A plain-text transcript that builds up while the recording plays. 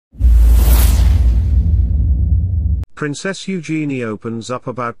Princess Eugenie opens up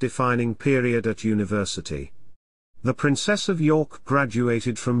about defining period at university. The Princess of York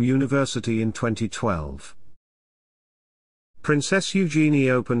graduated from university in 2012. Princess Eugenie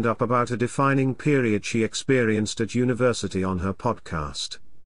opened up about a defining period she experienced at university on her podcast.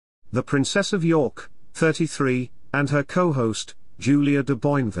 The Princess of York, 33, and her co-host, Julia de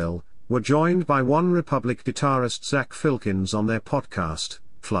Boinville, were joined by OneRepublic guitarist Zach Filkins on their podcast,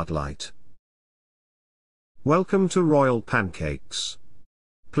 Floodlight. Welcome to Royal Pancakes.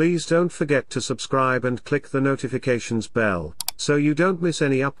 Please don't forget to subscribe and click the notifications bell, so you don't miss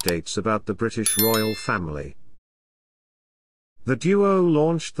any updates about the British royal family. The duo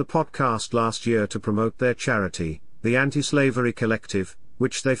launched the podcast last year to promote their charity, the Anti-Slavery Collective,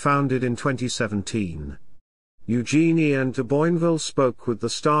 which they founded in 2017. Eugenie and de Boinville spoke with the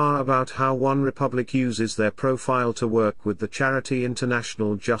star about how OneRepublic uses their profile to work with the charity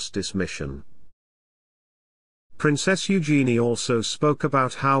International Justice Mission. Princess Eugenie also spoke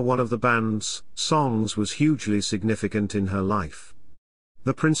about how one of the band's songs was hugely significant in her life.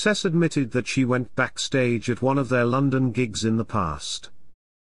 The princess admitted that she went backstage at one of their London gigs in the past.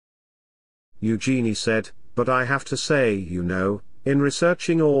 Eugenie said, "But I have to say, in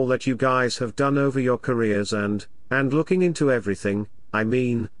researching all that you guys have done over your careers and looking into everything,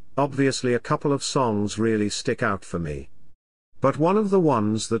 obviously a couple of songs really stick out for me. But one of the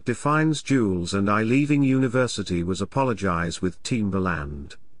ones that defines Jules and I leaving university was Apologize with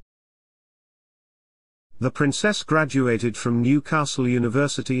Timbaland." The princess graduated from Newcastle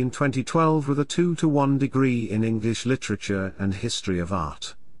University in 2012 with a 2:1 degree in English literature and history of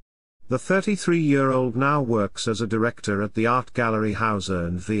art. The 33-year-old now works as a director at the art gallery Hauser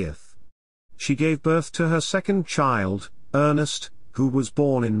and Wirth. She gave birth to her second child, Ernest, who was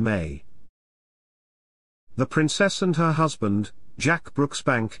born in May. The princess and her husband, Jack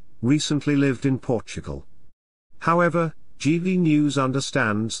Brooksbank, recently lived in Portugal. However, GV News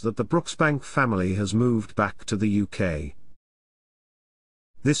understands that the Brooksbank family has moved back to the UK.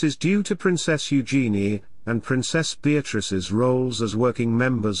 This is due to Princess Eugenie and Princess Beatrice's roles as working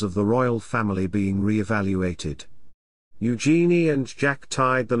members of the royal family being re-evaluated. Eugenie and Jack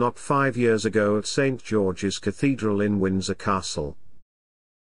tied the knot 5 years ago at St. George's Cathedral in Windsor Castle.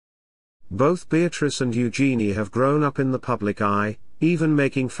 Both Beatrice and Eugenie have grown up in the public eye, even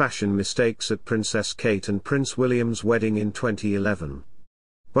making fashion mistakes at Princess Kate and Prince William's wedding in 2011.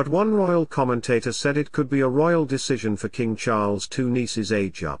 But one royal commentator said it could be a royal decision for King Charles' two nieces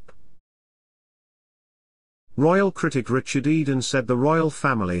age up. Royal critic Richard Eden said the royal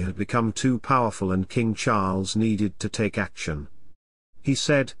family had become too powerful and King Charles needed to take action. He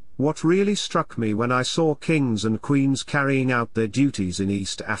said, "What really struck me when I saw kings and queens carrying out their duties in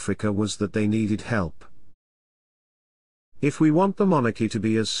East Africa was that they needed help. If we want the monarchy to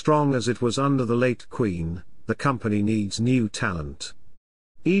be as strong as it was under the late Queen, the company needs new talent."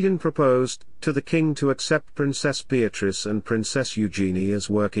 Eden proposed to the king to accept Princess Beatrice and Princess Eugenie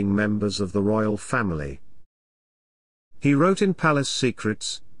as working members of the royal family. He wrote in Palace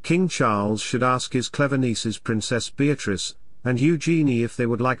Secrets, King Charles should ask his clever nieces Princess Beatrice and Eugenie if they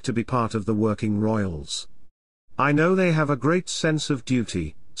would like to be part of the working royals. I know they have a great sense of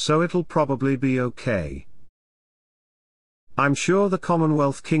duty, so it'll probably be okay. I'm sure the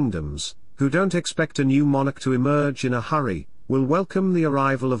Commonwealth kingdoms, who don't expect a new monarch to emerge in a hurry, will welcome the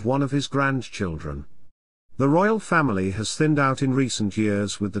arrival of one of his grandchildren. The royal family has thinned out in recent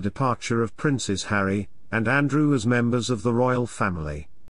years with the departure of Princes Harry and Andrew as members of the royal family.